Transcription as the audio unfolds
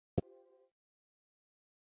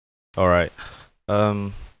All right.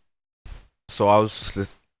 Um. So I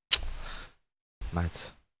was mad.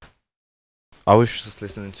 I was just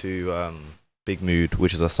listening to Big Mood,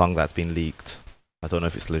 which is a song that's been leaked. I don't know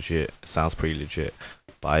if it's legit. It sounds pretty legit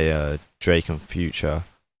by Drake and Future,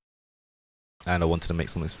 and I wanted to make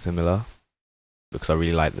something similar because I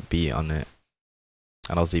really like the beat on it.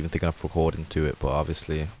 And I was even thinking of recording to it, but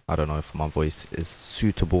obviously I don't know if my voice is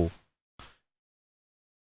suitable.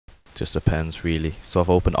 Just depends really. So I've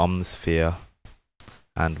opened Omnisphere,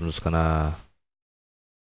 and I'm just gonna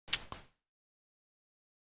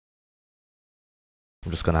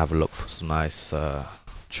have a look for some nice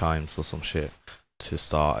chimes or some shit to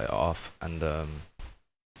start it off. And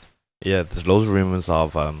yeah, there's loads of rumors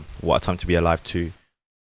of What a Time to Be Alive 2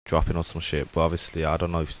 dropping or some shit, but obviously I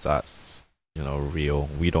don't know if that's real.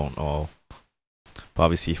 We don't know. But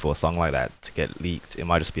obviously for a song like that to get leaked, it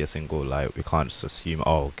might just be a single. Like we can't just assume,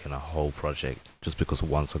 oh, can a whole project just because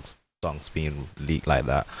one song's being leaked like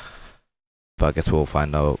that. But I guess we'll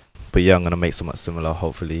find out. But yeah, I'm gonna make something similar,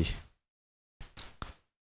 hopefully.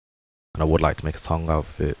 And I would like to make a song out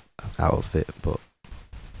of it, but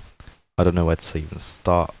I don't know where to even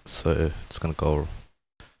start. So just gonna go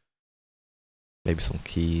maybe some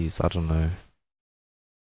keys. I don't know.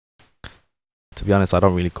 To be honest, I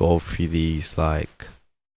don't really go through these like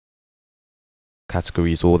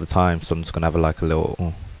categories all the time, so I'm just gonna have like a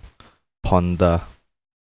little ponder.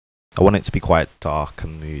 I want it to be quite dark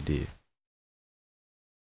and moody.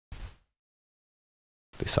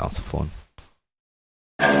 This sounds fun.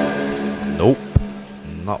 Nope,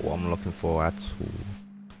 not what I'm looking for at all.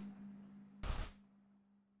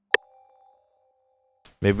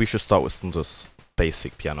 Maybe we should start with some just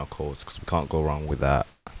basic piano chords because we can't go wrong with that.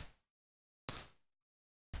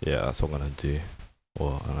 Yeah, that's what I'm gonna do.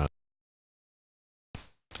 Or an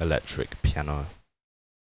electric piano.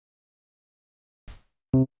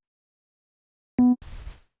 Hmm.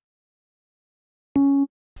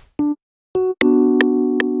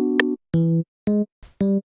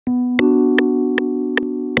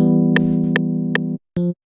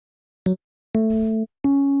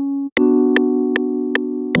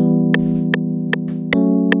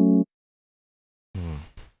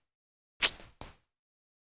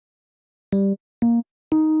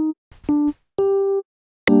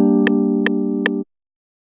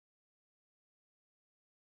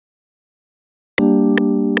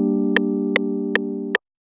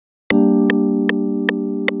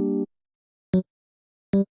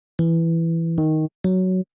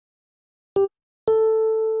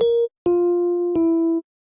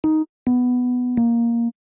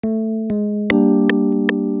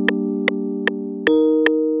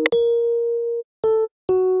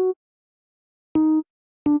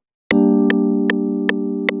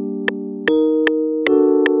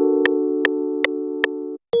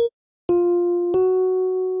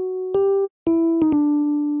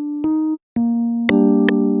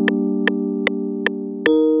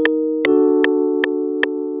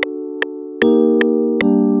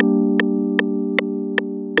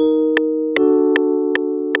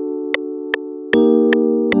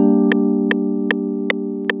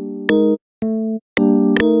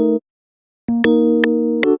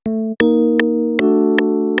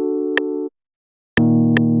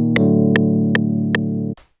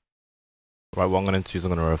 Right, what I'm gonna do is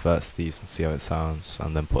I'm gonna reverse these and see how it sounds,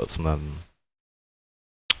 and then put some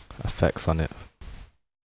effects on it.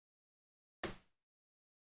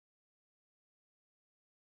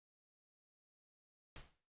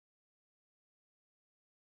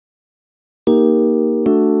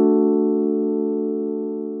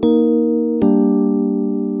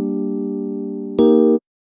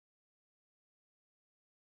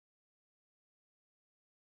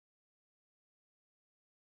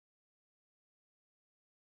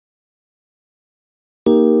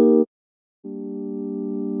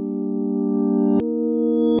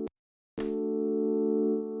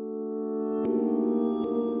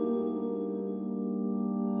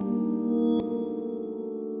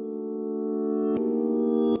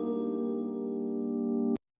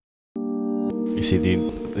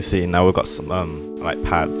 You see now we've got some like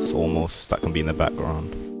pads almost that can be in the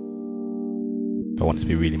background. I want it to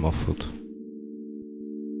be really muffled.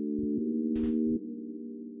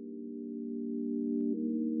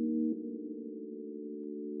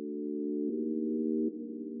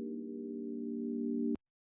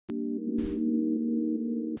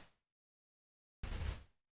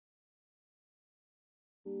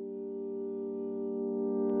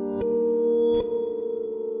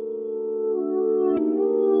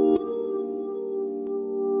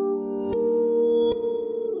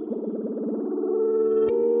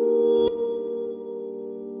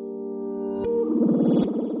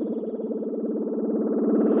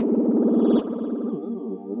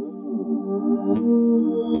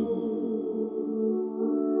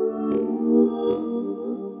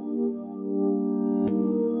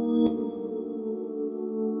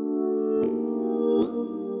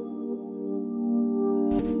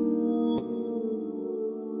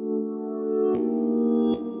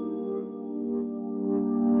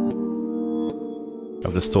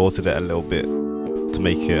 I've distorted it a little bit to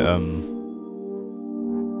make it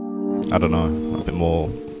I don't know, a bit more,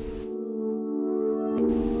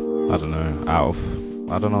 I don't know,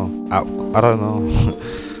 I don't know.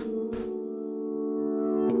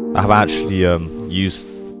 I haven't actually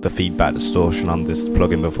used the feedback distortion on this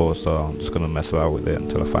plugin before, so I'm just gonna mess about with it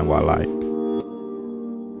until I find what I like.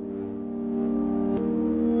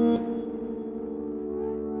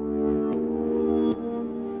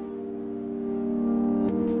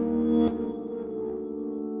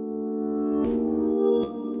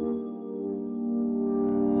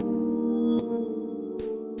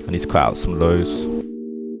 I need to cut out some lows.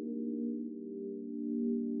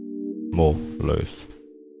 More lows.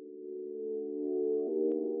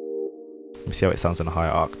 Let me see how it sounds in a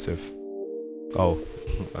higher octave. Oh,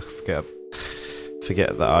 I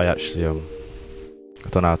forget that I actually I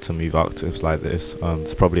don't know how to move octaves like this.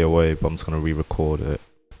 There's probably a way, but I'm just gonna re-record it,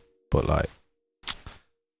 but like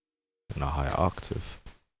in a higher octave.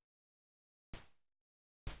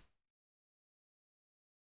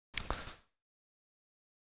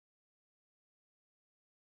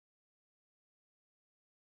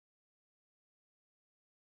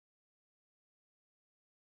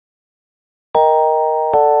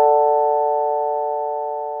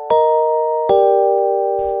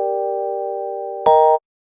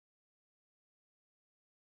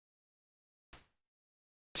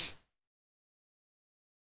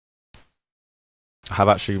 I have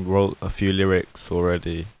actually wrote a few lyrics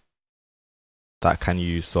already that I can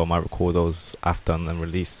use, so I might record those after and then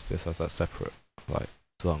release this as a separate like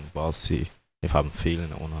song, but I'll see if I'm feeling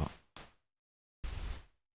it or not.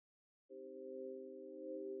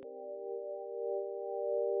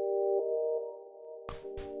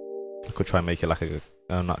 I could try and make it like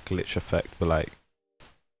a not glitch effect, but like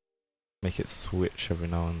make it switch every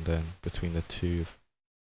now and then between the two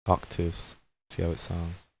octaves. See how it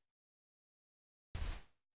sounds.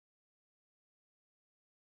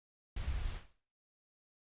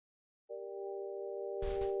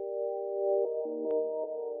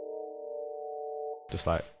 Just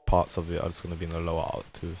like parts of it are just gonna be in the lower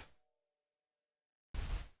octave.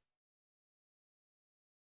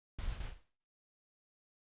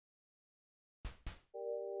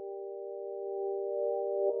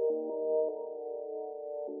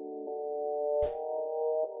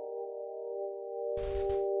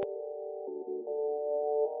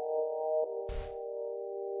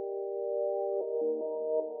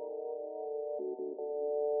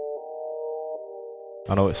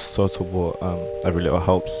 I know it's subtle, but every little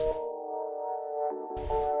helps.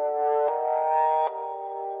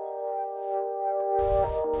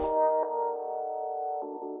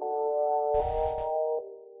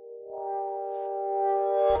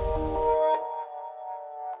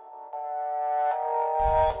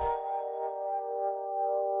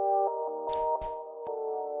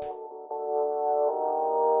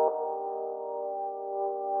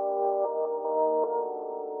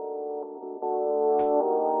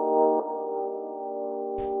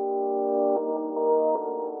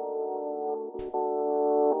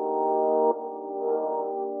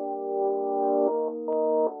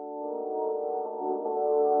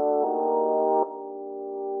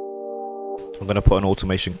 I'm gonna put an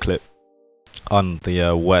automation clip on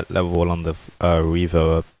the wet level on the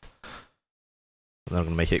reverb, and then I'm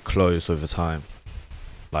gonna make it close over time,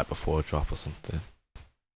 like before a drop or something.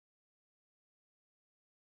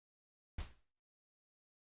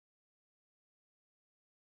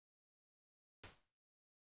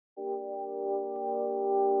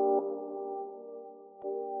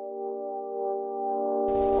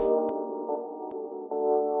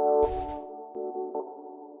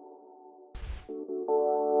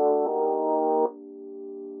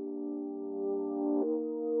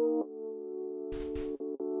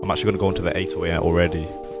 I'm actually gonna go into the 808 already,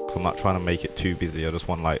 because I'm not trying to make it too busy. I just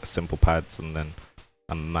want like simple pads and then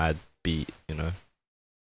a mad beat, you know.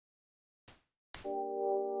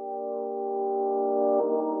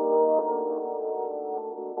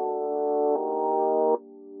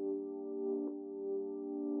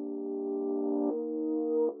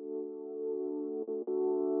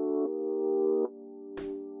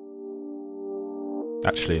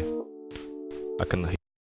 Actually, I can.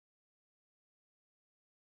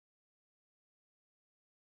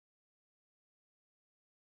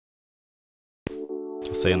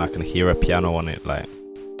 Saying I can hear a piano on it, like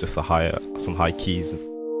just some high keys. You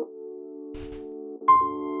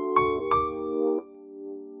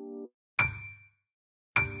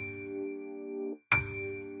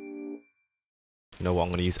know what?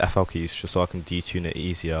 I'm gonna use FL keys just so I can detune it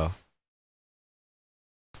easier.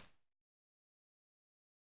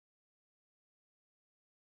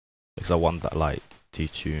 because I want that like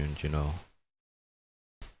detuned, you know,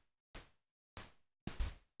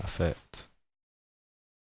 effect.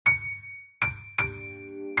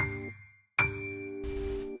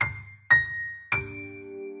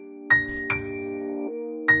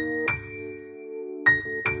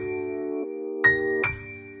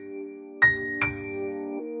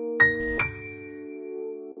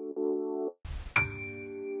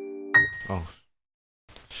 Oh,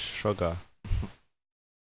 sugar.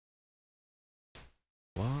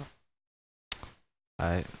 What?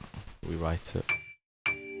 I rewrite it.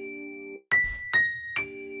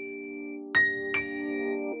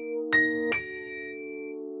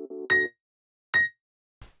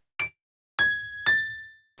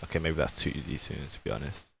 Okay, maybe that's too easy soon, to be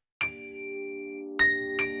honest.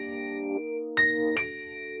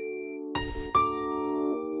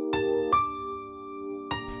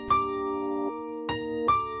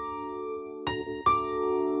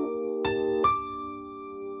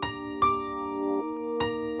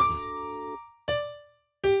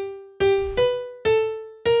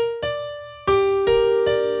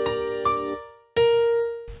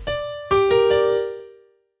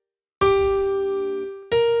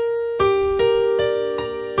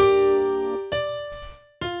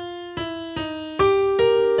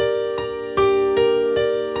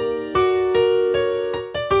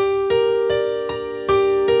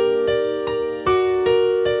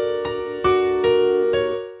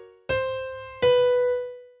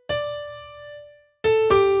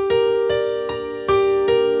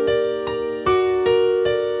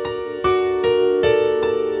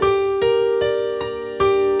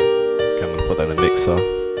 Okay, I'm gonna put that in the mixer.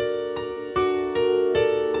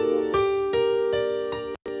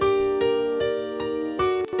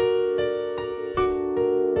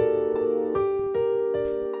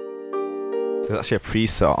 There's actually a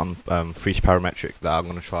preset on 3D Parametric that I'm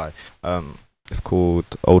gonna try. It's called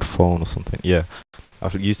Old Phone or something. Yeah,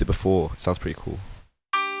 I've used it before. It sounds pretty cool.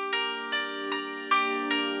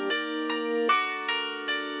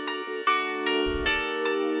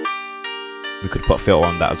 We could put filter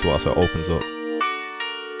on that as well, so it opens up.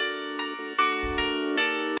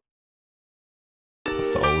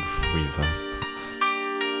 That's the old reverb.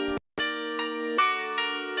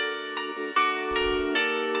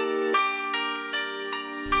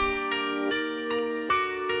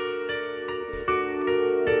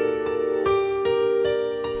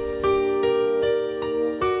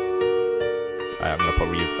 I'm gonna put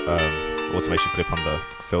automation clip on the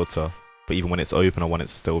filter, but even when it's open I want it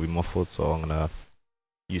to still be muffled, so I'm gonna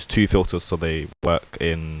use 2 filters so they work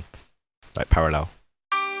in like parallel.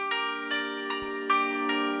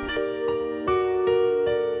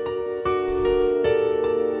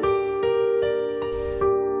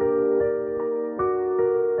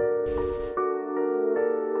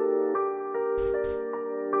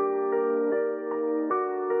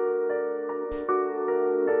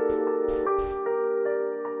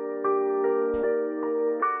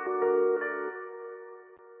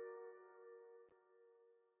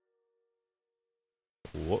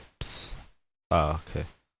 Whoops. Ah, okay.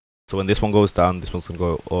 So when this one goes down, this one's gonna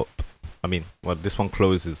go up. I mean, when this one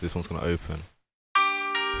closes, this one's gonna open.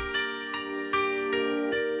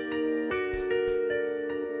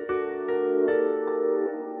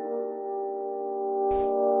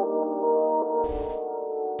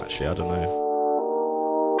 Actually, I don't know.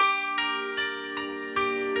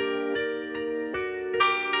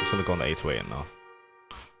 I'm just gonna go on the 808 now.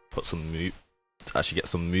 Put some actually get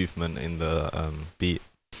some movement in the beat.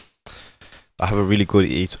 I have a really good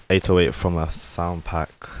 808 from a sound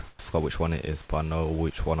pack. I forgot which one it is, but I know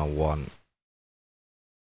which one I want.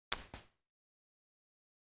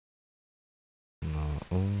 No,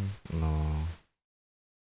 no.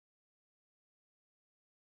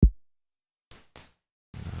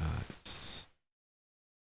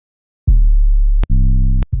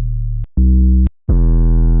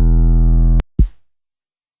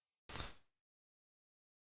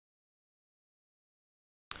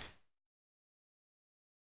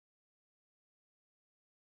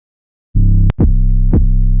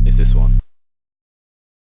 Is this one?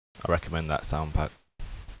 I recommend that sound pack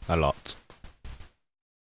a lot.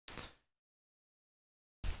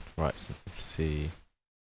 Right, so let's see.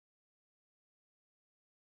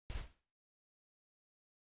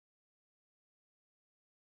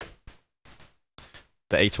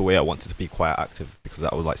 The 808 I wanted to be quite active because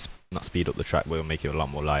that would like not speed up the track, but it would make it a lot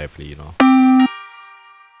more lively, you know.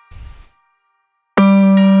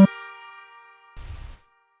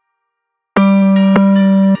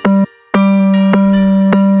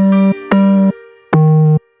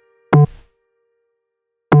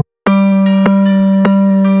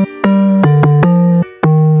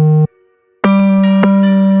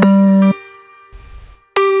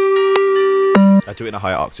 in a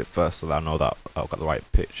higher octave first so that I know that I've got the right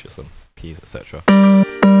pitch, some keys, etc. And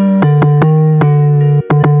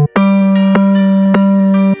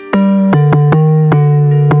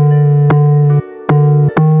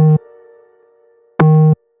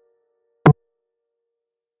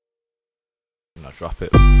I drop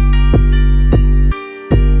it.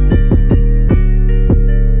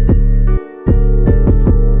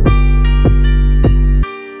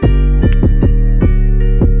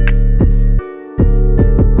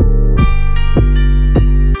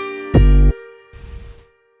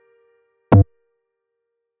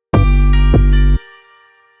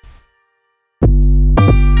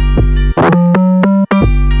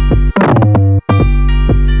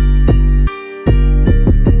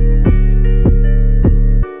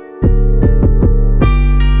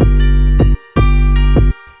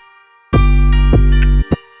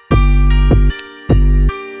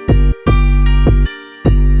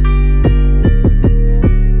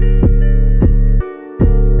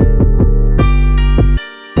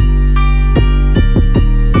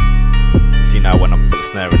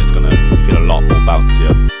 Snare and it's gonna feel a lot more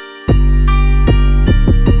bouncier.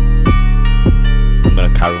 I'm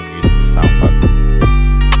gonna carry on using the sound pad.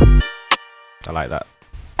 I like that.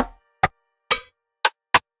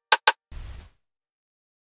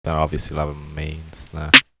 Then obviously I'll have a main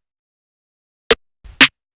snare.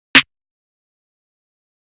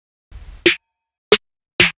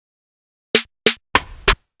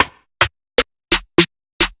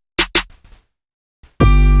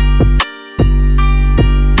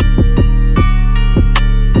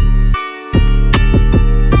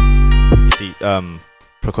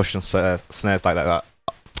 Percussion snares like that.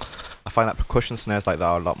 I find that percussion snares like that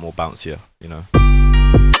are a lot more bouncier, you know. You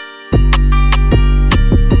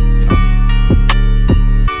know what I mean?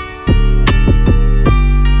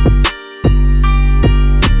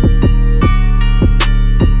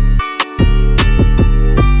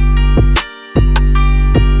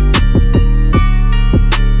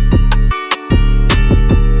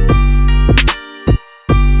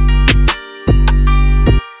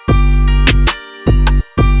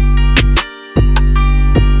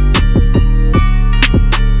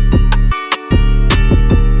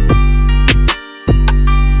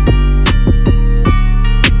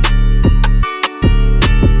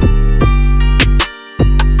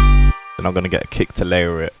 Then I'm gonna get a kick to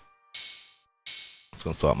layer it. It's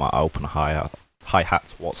gonna sort out my open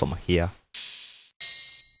hi-hats, what's on here.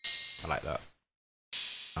 I like that.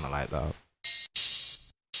 And I like that.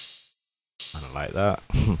 And I like that.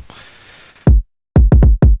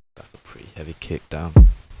 That's a pretty heavy kick down.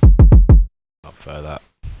 I prefer that.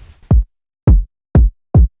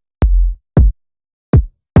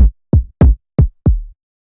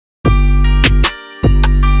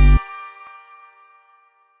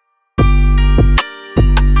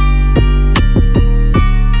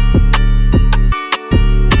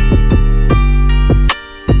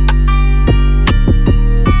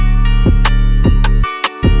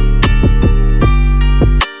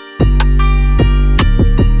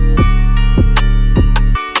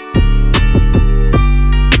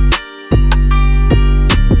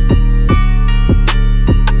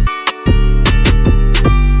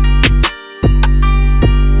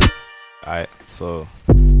 Alright, so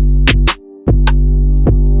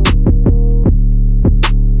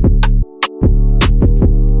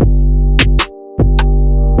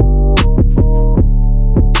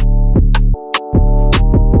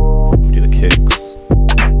do the kicks.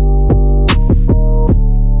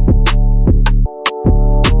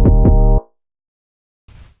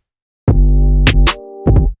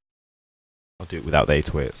 I'll do it without the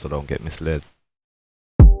 808 so I don't get misled.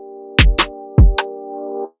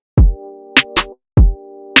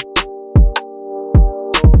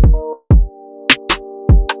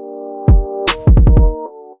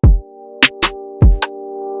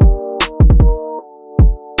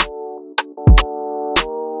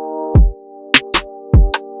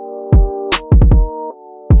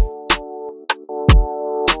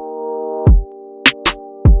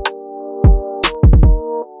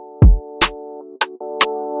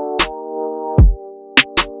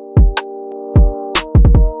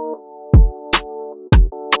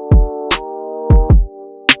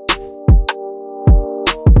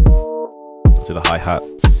 To the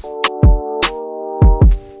hi-hats.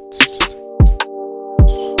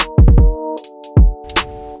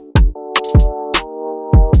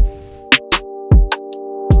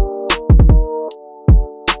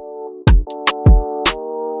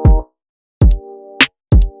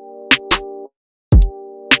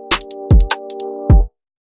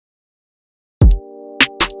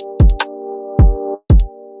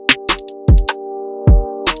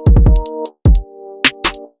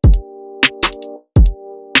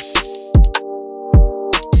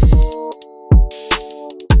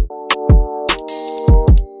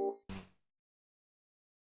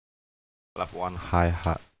 I'll have one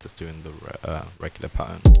hi-hat just doing the regular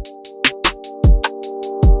pattern.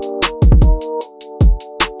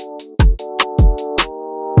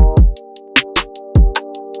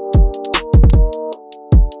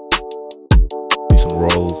 Do some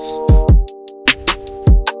rolls.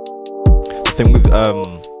 The thing with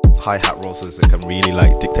hi-hat rolls is it can really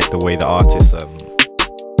like dictate the way the artist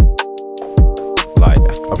like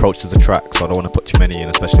approaches the track, so I don't want to put too many in,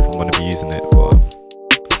 especially if I'm going to be using it, but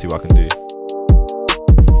I'll see what I can do.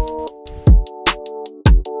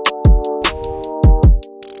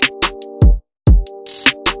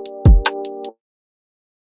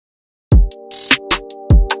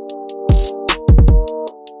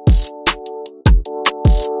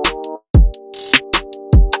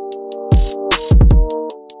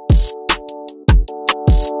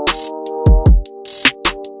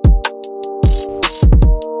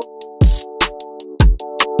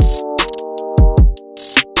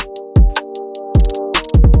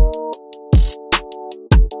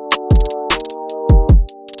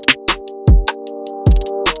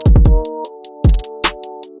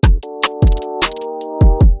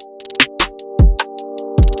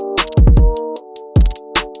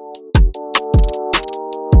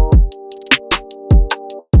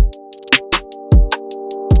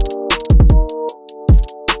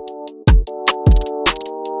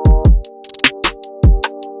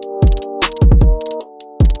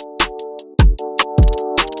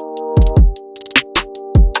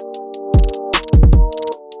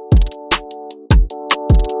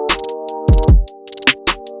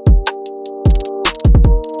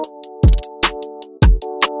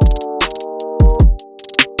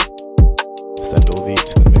 Send all these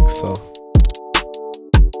to the mixer.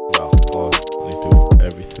 Well, I need to do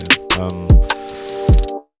everything.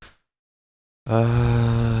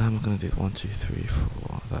 I'm gonna do 1, 2, 3,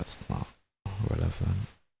 4. That's not relevant.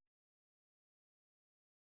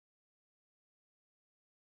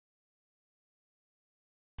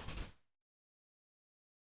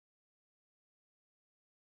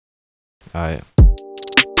 Alright.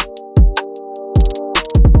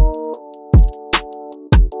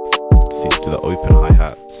 See, do the open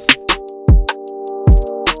hi-hats.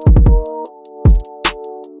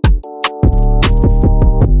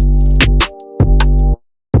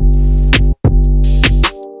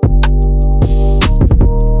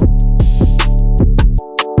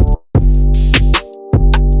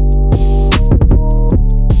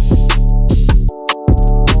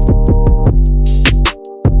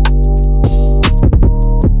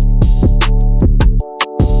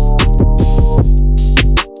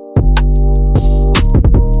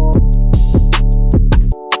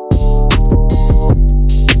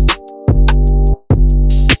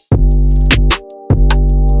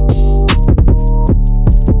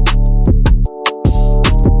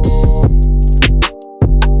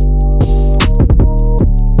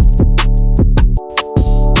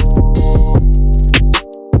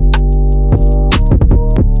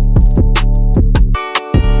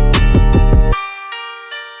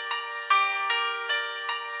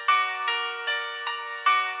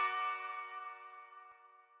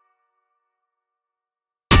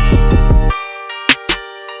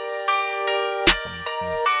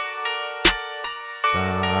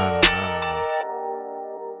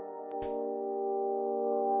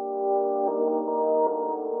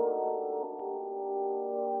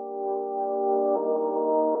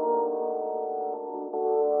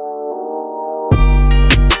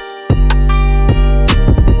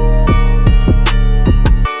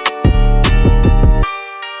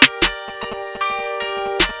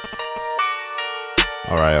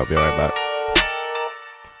 Alright, I'll be right back.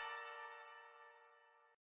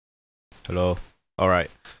 Hello.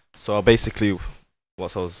 Alright. So basically,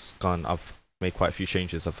 once I was gone, I've made quite a few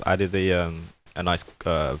changes. I've added a nice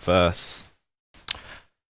verse.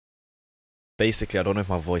 Basically, I don't know if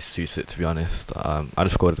my voice suits it, to be honest. I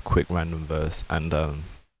just got a quick random verse, and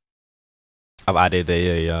I've added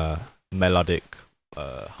a melodic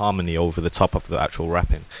harmony over the top of the actual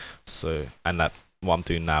rapping. So, and that what I'm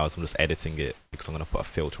doing now is I'm just editing it because I'm gonna put a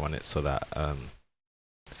filter on it so that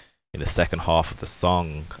in the second half of the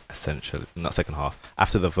song, essentially, not second half,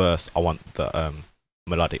 after the verse, I want the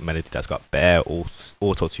melodic melody that's got bare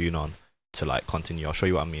auto tune on to like continue. I'll show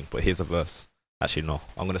you what I mean. But here's a verse. Actually, no,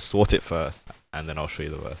 I'm gonna sort it first, and then I'll show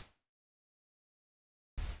you the verse.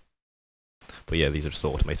 But yeah, these are just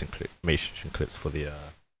automation clips for the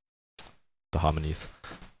harmonies.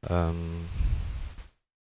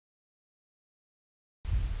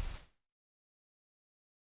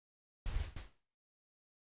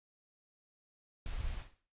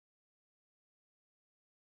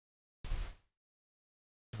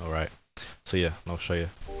 Alright, So yeah, I'll show you.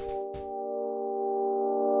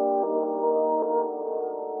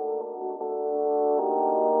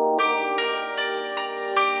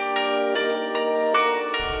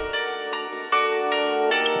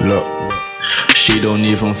 Look, she don't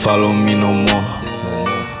even follow me no more.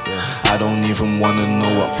 I don't even wanna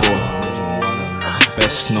know what for.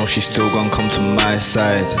 Best know she still gon' come to my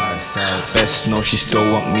side. Best know she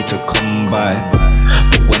still want me to come by.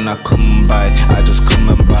 But when I come by, I just come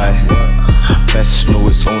and buy. Best know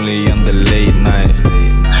it's only on the late night.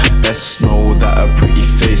 Best know that a pretty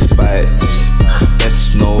face bites.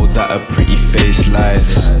 Best know that a pretty face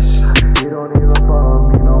lies.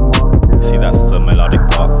 See, that's the melodic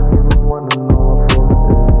part.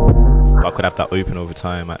 But I could have that open over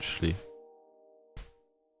time actually.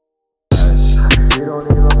 You don't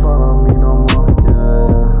even follow me no more,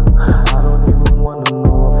 yeah. I don't even wanna know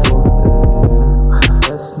what for, yeah.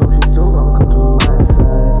 Best know she still gon' come to my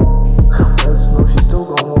side. Best know she still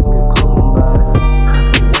gon' want me to come back.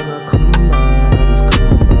 But when I come by, I just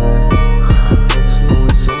come back. Best know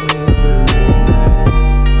it's only in the late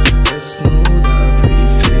night. Best know that a pretty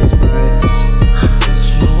face bites.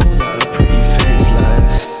 Best know that a pretty face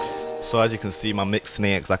lies. So as you can see, my mixing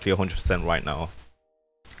ain't exactly 100% right now,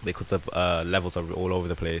 because the levels are all over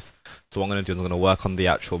the place. So what I'm going to do is I'm going to work on the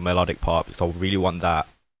actual melodic part, because I really want that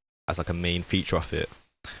as like a main feature of it.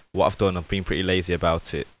 What I've done, I've been pretty lazy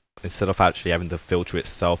about it. Instead of actually having the filter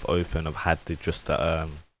itself open, I've had the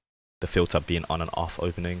filter being on and off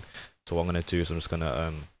opening. So what I'm going to do is I'm just going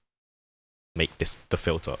to make the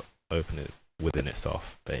filter open it within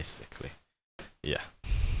itself, basically. Yeah.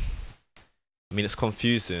 I mean, it's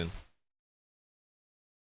confusing,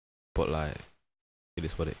 but like, it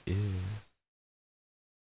is what it is.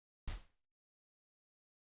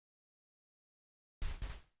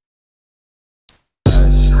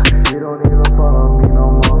 You don't even follow me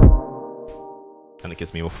no more. And it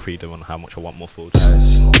gives me more freedom on how much I want more food. You don't even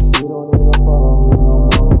follow me no more.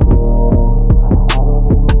 I don't even wanna know what for.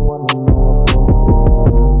 Best know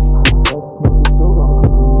she still gon' come to my side.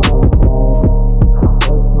 Best know she still gon'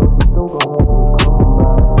 want me to come back. But when I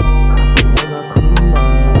come by, I just come back.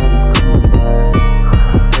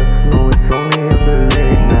 Best know it's only in the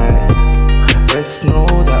late night. Best know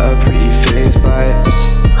that a pretty face bites.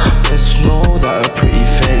 Best know that a pretty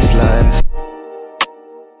face lies.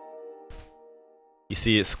 You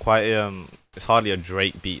see, it's quite it's hardly a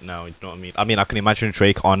Drake beat now. You know what I mean? I mean, I can imagine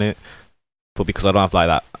Drake on it, but because I don't have like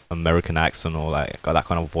that American accent or like got that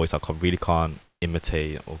kind of voice, I really can't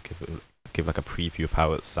imitate or give like a preview of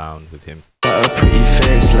how it sounds with him. That a pretty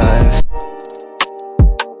face lies.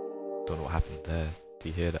 Don't know what happened there. Do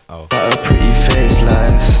you hear that? Oh. That a pretty face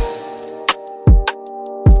lies.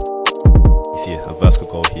 You see, a verse could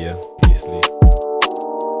go here easily.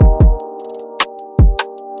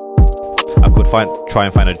 I could try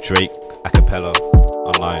and find a Drake acapella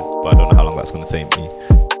online, but I don't know how long that's going to take me.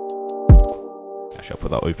 Actually, I'll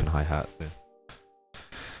put that open hi-hats in.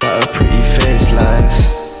 That a pretty face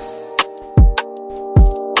lies.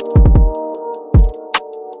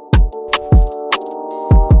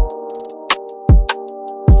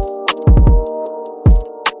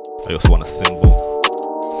 I also want a symbol.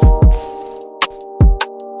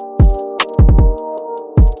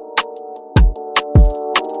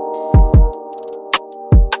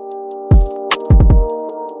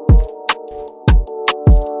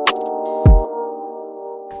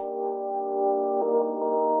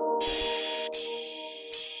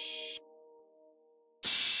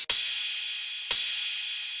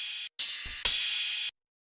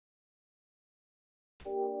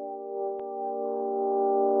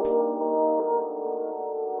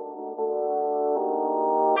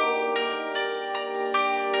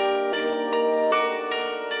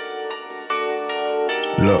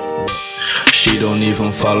 Look, she don't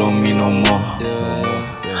even follow me no more.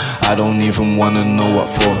 I don't even wanna know what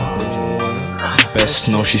for. Best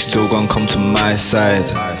know she still gon' come to my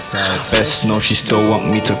side. Best know she still want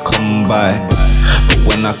me to come by. But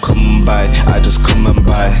when I come by, I just come and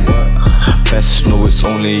buy. Best know it's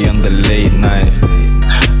only on the late night.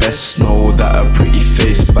 Best know that a pretty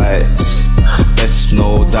face bites. Best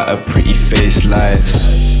know that a pretty face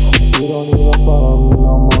lies. You don't even follow me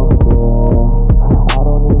no more. I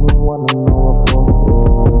don't even wanna know what for.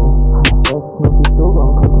 Best know she still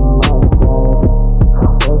gon' come to my side.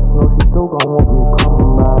 Best know she still gon' want me to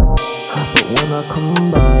come back. But when I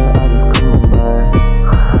come by, I just come back.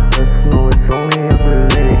 Best know it's only on the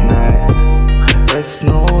late night. Best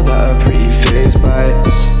know that a pretty face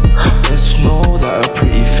bites. Best know that a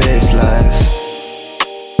pretty face lies.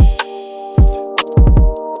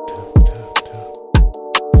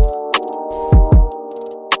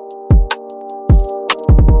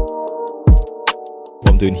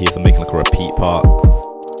 doing here is I'm making like a repeat part. Cause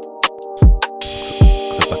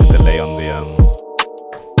there's like a delay on the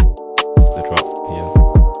drop here,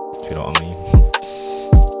 if you know what I mean.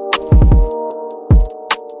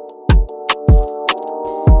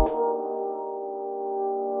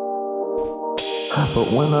 But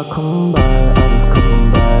when I come by, I just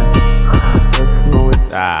come by.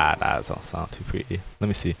 Ah, that doesn't sound too pretty. Let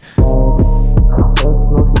me see.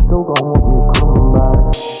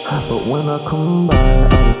 But when I come by,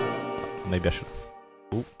 maybe I should.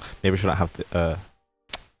 Ooh, maybe I shouldn't have the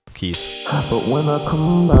keys. But when I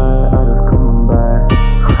come by, I just come by.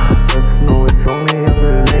 Let's know it's only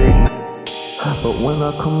other late. But when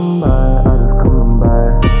I come by, I just come by.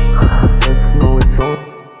 Let's know it's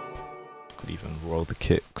only. Could even roll the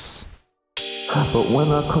kicks. But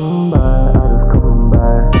when I come by, I just come by.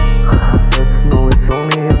 Let's know it's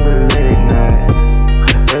only other late night.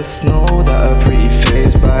 Let's know that a pretty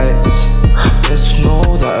face bites. Let's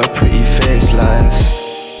know that a pretty face lies.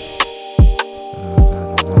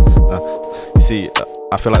 You see,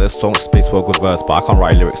 I feel like there's so much space for a good verse, but I can't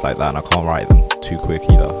write lyrics like that, and I can't write them too quick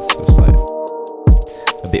either. So it's like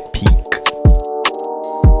a bit peak.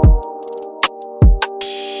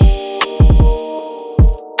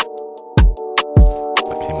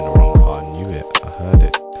 That came in the wrong part. I knew it. I heard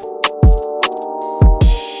it.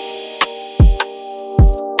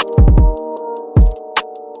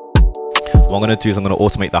 What I'm gonna do is I'm gonna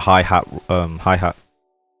automate the hi-hat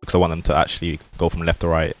because I want them to actually go from left to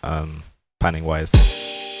right, panning wise.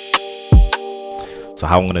 So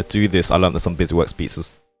how I'm gonna do this, I learned this on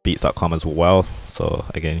busyworksbeats.com as well. So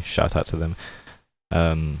again, shout out to them.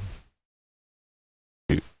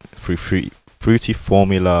 Through Fruity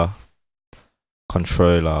Formula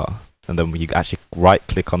controller, and then you actually right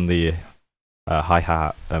click on the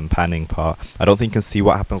hi-hat panning part. I don't think you can see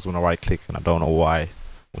what happens when I right click, and I don't know why,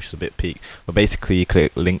 which is a bit peak. But basically you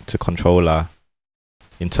click link to controller,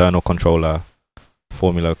 internal controller,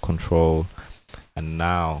 formula control, and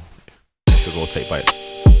now it should rotate by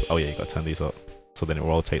itself. Oh yeah, you gotta turn these up so then it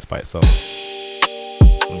rotates by itself.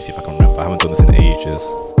 Let me see if I can remember. I haven't done this in ages.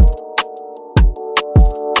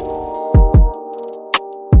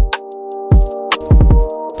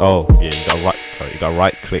 Oh yeah, you got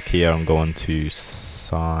right click here and go on to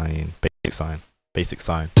sign, basic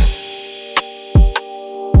sign.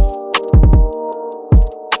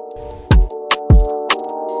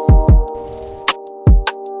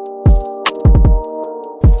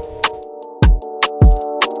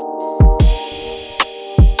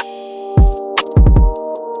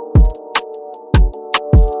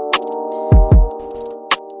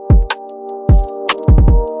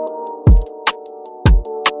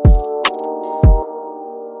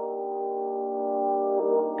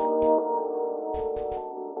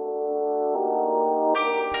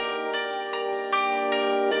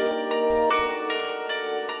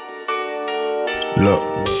 Look,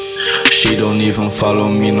 she don't even follow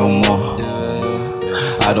me no more.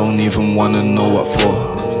 I don't even wanna know what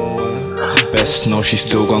for. Best know she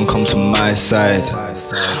still gon' come to my side.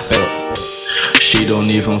 Look, she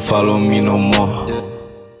don't even follow me no more.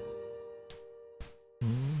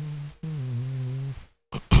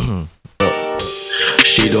 Look,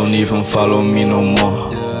 she don't even follow me no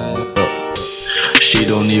more. Look, she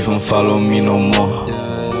don't even follow me no more.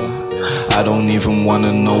 I don't even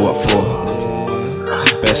wanna know what for.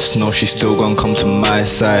 Best know she still gon' come to my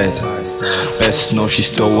side. Best know she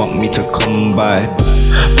still want me to come by.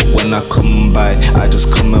 But when I come by, I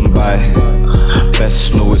just come and buy.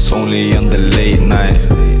 Best know it's only on the late night.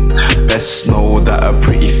 Best know that a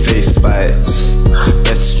pretty face bites.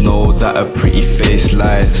 Best know that a pretty face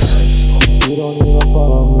lies. You don't even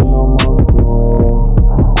follow me no more.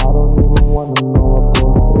 I don't even wanna know what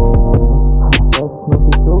for. Best know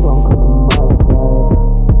she still gon' come to my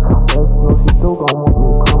side. Best know she still gon' want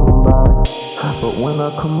me to come by. But when I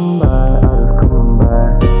come by, I just come by.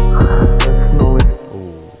 Best know it's.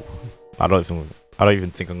 Ooh, I don't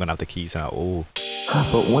even think I'm gonna have the keys out. Ooh.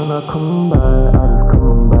 But when I come by, I just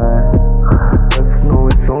come by. Let's know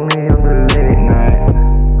it's only on the late night.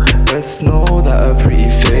 Let's know that a pretty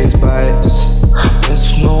face bites.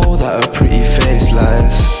 Let's know that a pretty face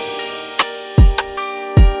lies.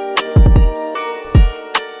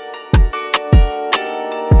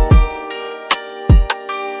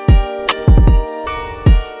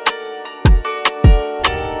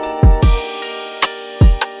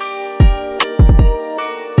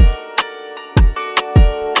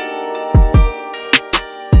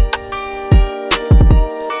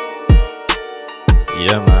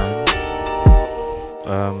 Yeah, man.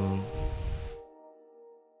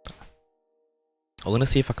 I'm gonna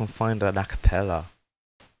see if I can find an acapella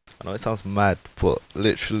I know it sounds mad, but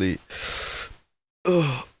literally,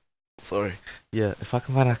 oh, sorry. Yeah, if I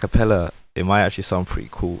can find a cappella, it might actually sound pretty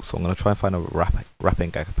cool. So I'm gonna try and find a rapping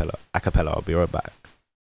a cappella. I'll be right back.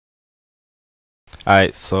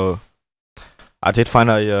 Alright, so I did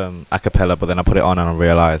find a cappella, but then I put it on and I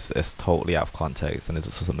realized it's totally out of context and it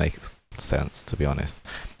just doesn't make sense, to be honest.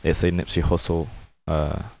 It's a Nipsey Hussle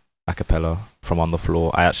a cappella from On the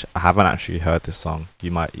Floor. I haven't actually heard this song.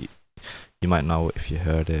 You might know if you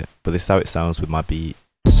heard it, but this is how it sounds with my beat.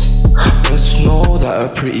 Just know that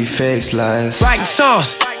a pretty face lies. Writing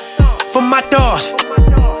songs for my dogs,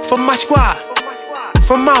 for my squad,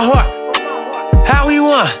 from my heart. How he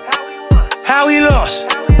won, how he lost,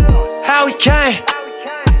 how he came,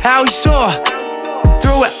 how he saw.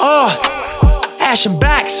 Through it all, ashen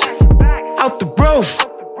backs, out the roof,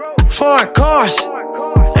 foreign cars,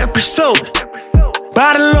 in pursuit,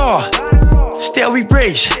 by the law. Still we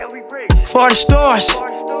reach for the stars.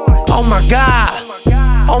 Oh my God,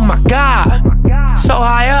 oh my God, so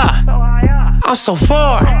high up, I'm so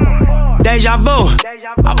far. Deja vu,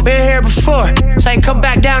 I've been here before. Say come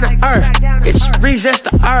back down to earth, it's resist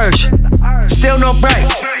the urge. Still no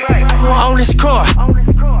breaks, on this core.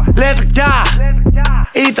 Live or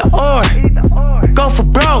die, either or. Go for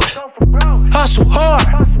broke, hustle hard.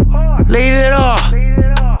 Leave it all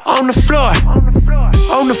on the floor,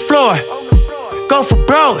 on the floor. Go for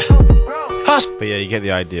broke. But yeah, you get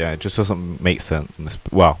the idea. It just doesn't make sense.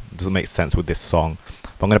 Well, it doesn't make sense with this song.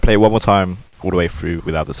 But I'm gonna play it one more time, all the way through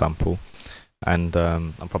without the sample, and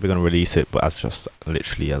I'm probably gonna release it, but as just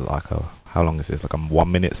literally how long is this? Like a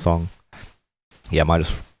 1 minute song. Yeah, I might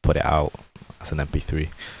just put it out as an MP3.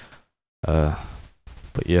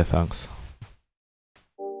 But yeah, thanks.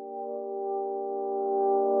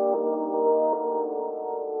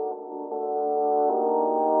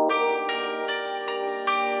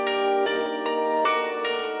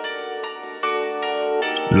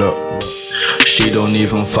 Look, she don't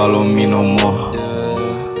even follow me no more.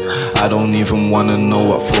 I don't even wanna know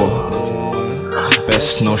what for.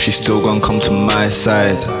 Best know she still gon' come to my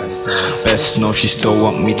side. Best know she still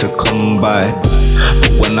want me to come by.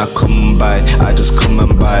 But when I come by, I just come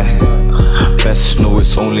and buy. Best know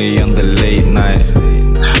it's only on the late night.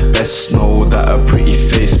 Best know that a pretty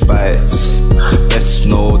face bites. Best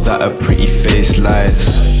know that a pretty face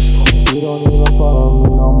lies. You don't even follow me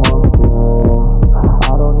no more.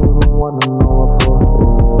 I don't even wanna know what for.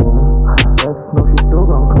 Best know she still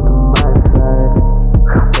gon' come to my side.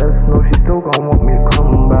 Best know she still gon' want me to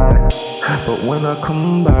come by. But when I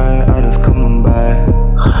come by, I just come by.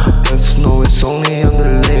 Best know it's only on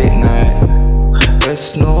the late night.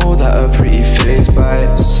 Best know that a pretty face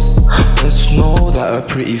bites. Best know that a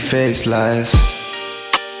pretty face lies.